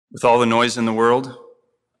With all the noise in the world,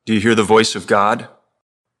 do you hear the voice of God?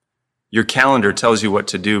 Your calendar tells you what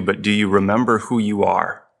to do, but do you remember who you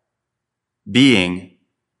are? Being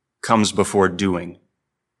comes before doing.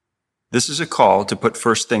 This is a call to put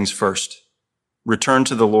first things first. Return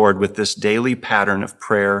to the Lord with this daily pattern of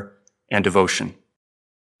prayer and devotion.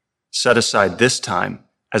 Set aside this time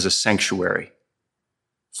as a sanctuary.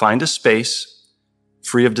 Find a space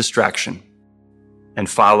free of distraction and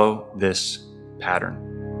follow this pattern.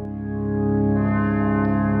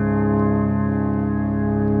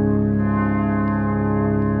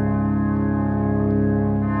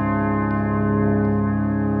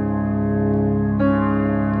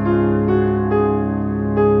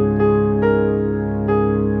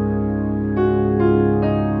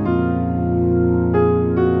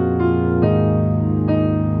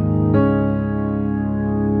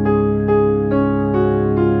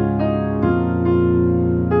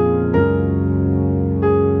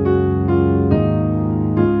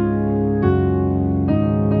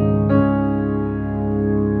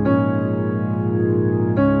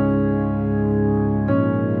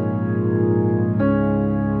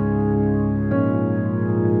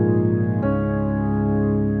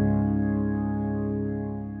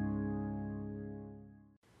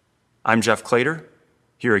 I'm Jeff Claytor,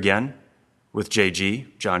 here again with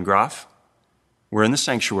JG, John Groff. We're in the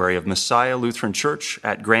sanctuary of Messiah Lutheran Church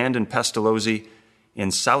at Grand and Pestalozzi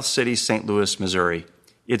in South City, St. Louis, Missouri.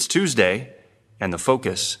 It's Tuesday, and the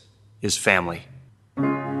focus is family.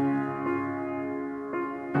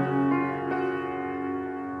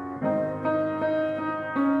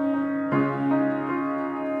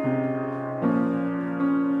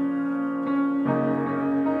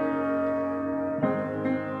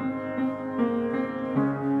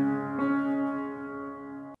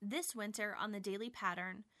 This winter on the Daily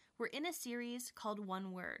Pattern, we're in a series called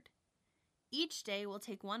One Word. Each day we'll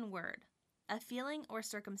take one word, a feeling or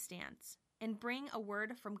circumstance, and bring a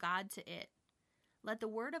word from God to it. Let the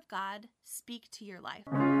word of God speak to your life.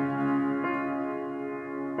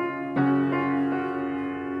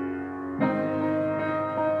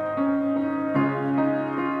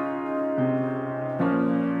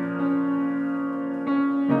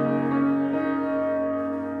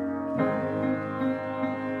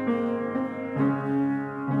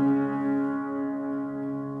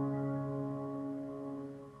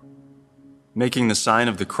 Making the sign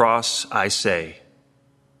of the cross, I say,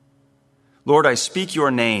 Lord, I speak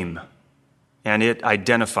your name, and it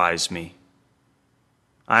identifies me.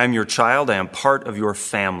 I am your child, I am part of your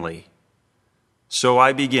family. So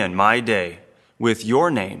I begin my day with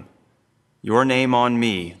your name on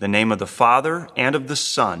me, the name of the Father, and of the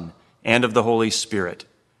Son, and of the Holy Spirit.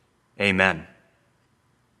 Amen.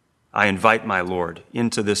 I invite my Lord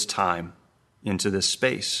into this time, into this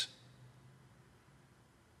space.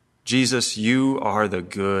 Jesus, you are the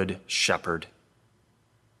good shepherd.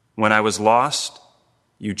 When I was lost,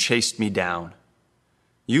 you chased me down.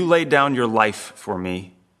 You laid down your life for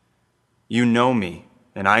me. You know me,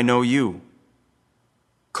 and I know you.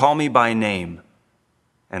 Call me by name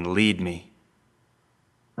and lead me.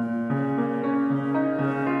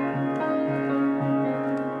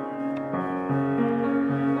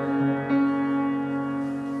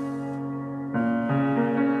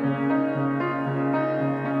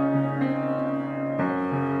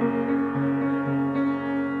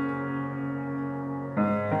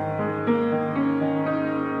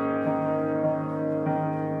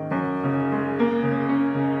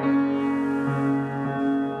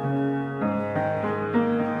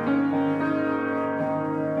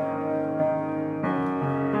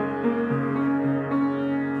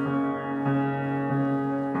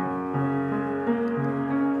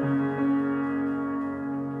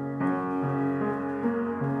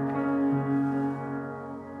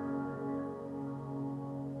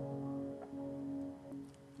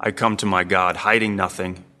 I come to my God, hiding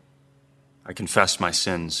nothing. I confess my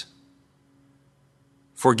sins.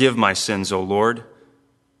 Forgive my sins, O Lord.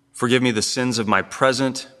 Forgive me the sins of my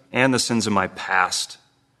present and the sins of my past,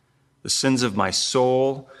 the sins of my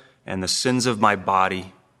soul and the sins of my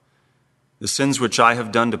body, the sins which I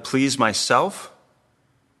have done to please myself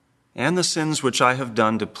and the sins which I have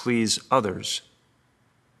done to please others.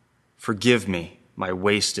 Forgive me my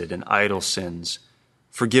wasted and idle sins.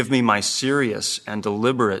 Forgive me my serious and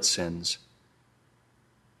deliberate sins.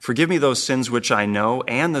 Forgive me those sins which I know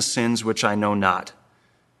and the sins which I know not,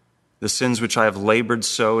 the sins which I have labored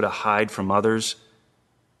so to hide from others,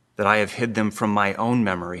 that I have hid them from my own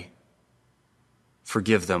memory.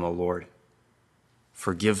 Forgive them, O Lord.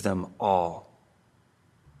 Forgive them all.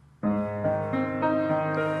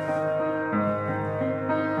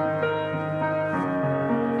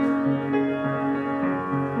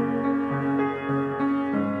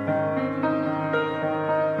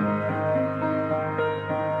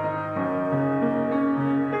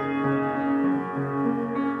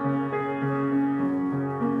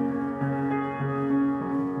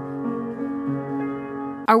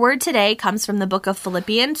 Our word today comes from the book of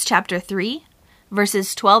Philippians, chapter 3,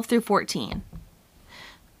 verses 12 through 14.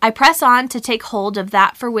 I press on to take hold of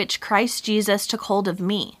that for which Christ Jesus took hold of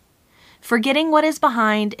me. Forgetting what is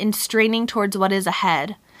behind and straining towards what is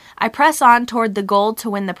ahead, I press on toward the goal to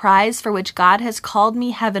win the prize for which God has called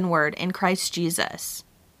me heavenward in Christ Jesus.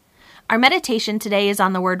 Our meditation today is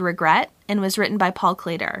on the word regret and was written by Paul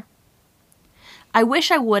Clater. I wish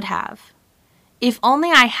I would have. If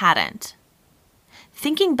only I hadn't.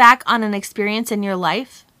 Thinking back on an experience in your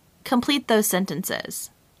life, complete those sentences.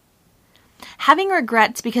 Having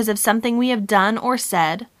regrets because of something we have done or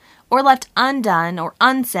said, or left undone or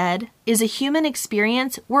unsaid, is a human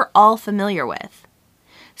experience we're all familiar with.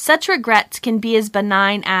 Such regrets can be as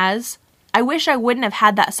benign as, I wish I wouldn't have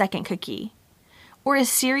had that second cookie, or as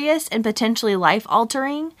serious and potentially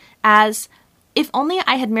life-altering as, if only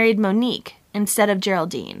I had married Monique instead of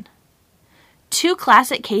Geraldine. Two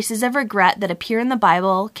classic cases of regret that appear in the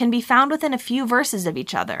Bible can be found within a few verses of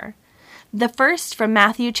each other. The first from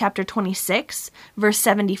Matthew chapter 26, verse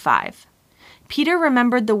 75. Peter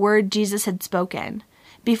remembered the word Jesus had spoken,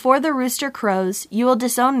 "Before the rooster crows, you will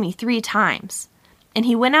disown me 3 times." And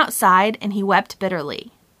he went outside and he wept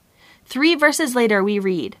bitterly. 3 verses later we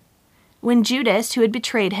read, when Judas, who had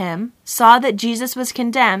betrayed him, saw that Jesus was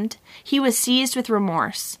condemned, he was seized with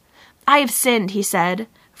remorse. "I have sinned," he said,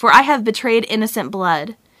 "for I have betrayed innocent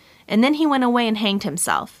blood." And then he went away and hanged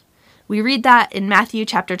himself. We read that in Matthew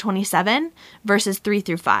chapter 27, verses 3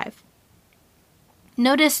 through 5.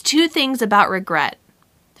 Notice 2 things about regret.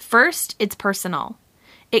 First, it's personal.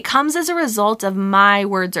 It comes as a result of my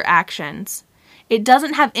words or actions. It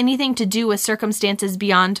doesn't have anything to do with circumstances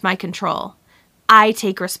beyond my control. I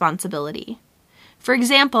take responsibility. For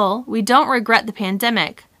example, we don't regret the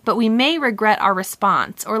pandemic, but we may regret our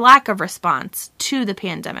response or lack of response to the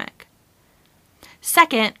pandemic.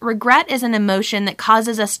 Second, regret is an emotion that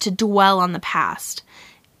causes us to dwell on the past.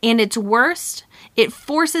 And its worst, it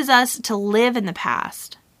forces us to live in the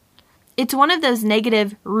past. It's one of those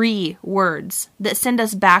negative words that send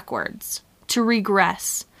us backwards, to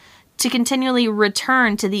regress, to continually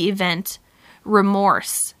return to the event,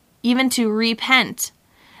 remorse, even to repent,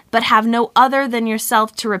 but have no other than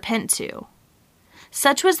yourself to repent to.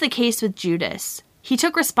 Such was the case with Judas. He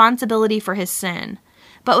took responsibility for his sin,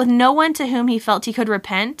 but with no one to whom he felt he could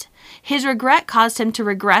repent, his regret caused him to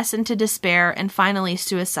regress into despair and finally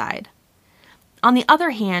suicide. On the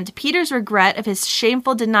other hand, Peter's regret of his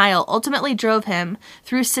shameful denial ultimately drove him,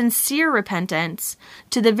 through sincere repentance,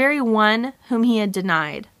 to the very one whom he had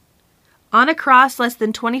denied. On a cross less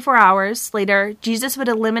than 24 hours later, Jesus would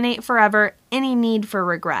eliminate forever any need for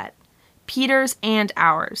regret, Peter's and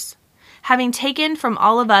ours, having taken from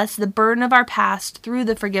all of us the burden of our past through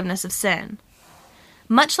the forgiveness of sin.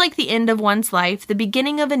 Much like the end of one's life, the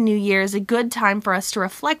beginning of a new year is a good time for us to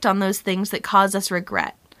reflect on those things that cause us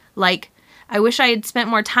regret, like, I wish I had spent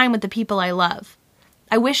more time with the people I love.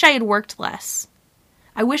 I wish I had worked less.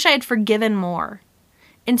 I wish I had forgiven more.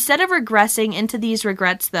 Instead of regressing into these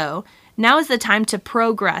regrets, though, now is the time to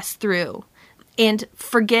progress through and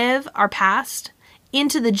forgive our past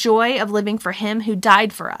into the joy of living for Him who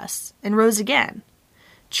died for us and rose again.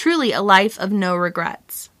 Truly a life of no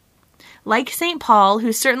regrets. Like St. Paul,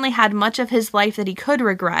 who certainly had much of his life that he could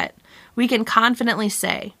regret, we can confidently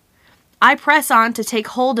say, I press on to take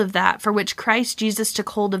hold of that for which Christ Jesus took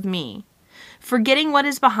hold of me. Forgetting what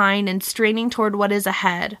is behind and straining toward what is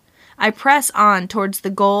ahead, I press on towards the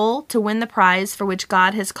goal to win the prize for which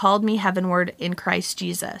God has called me heavenward in Christ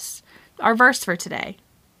Jesus. Our verse for today.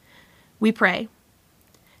 We pray,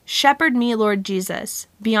 Shepherd me, Lord Jesus,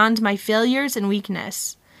 beyond my failures and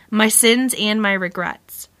weakness, my sins and my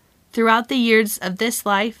regrets, throughout the years of this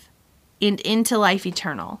life and into life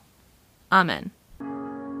eternal. Amen.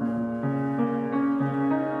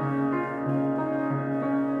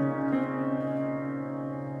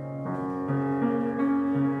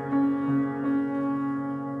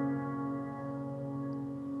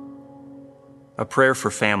 A prayer for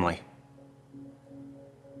family.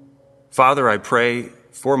 Father, I pray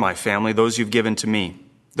for my family, those you've given to me,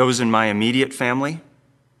 those in my immediate family,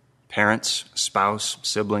 parents, spouse,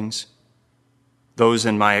 siblings, those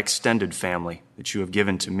in my extended family that you have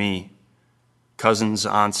given to me, cousins,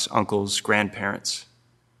 aunts, uncles, grandparents.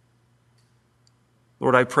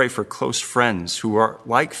 Lord, I pray for close friends who are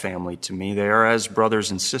like family to me. They are as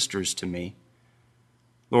brothers and sisters to me.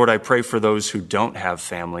 Lord, I pray for those who don't have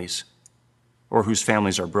families or whose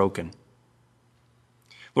families are broken.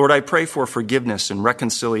 Lord, I pray for forgiveness and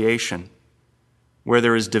reconciliation where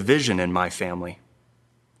there is division in my family,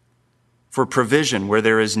 for provision where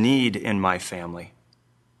there is need in my family.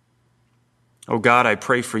 Oh God, I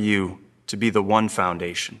pray for you to be the one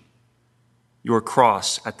foundation, your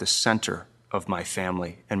cross at the center of my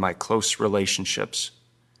family and my close relationships.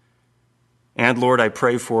 And Lord, I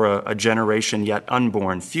pray for a generation yet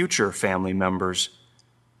unborn, future family members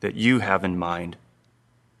that you have in mind.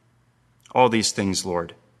 All these things,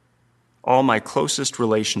 Lord, all my closest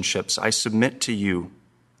relationships, I submit to you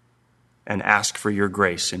and ask for your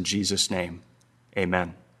grace in Jesus' name.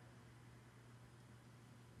 Amen.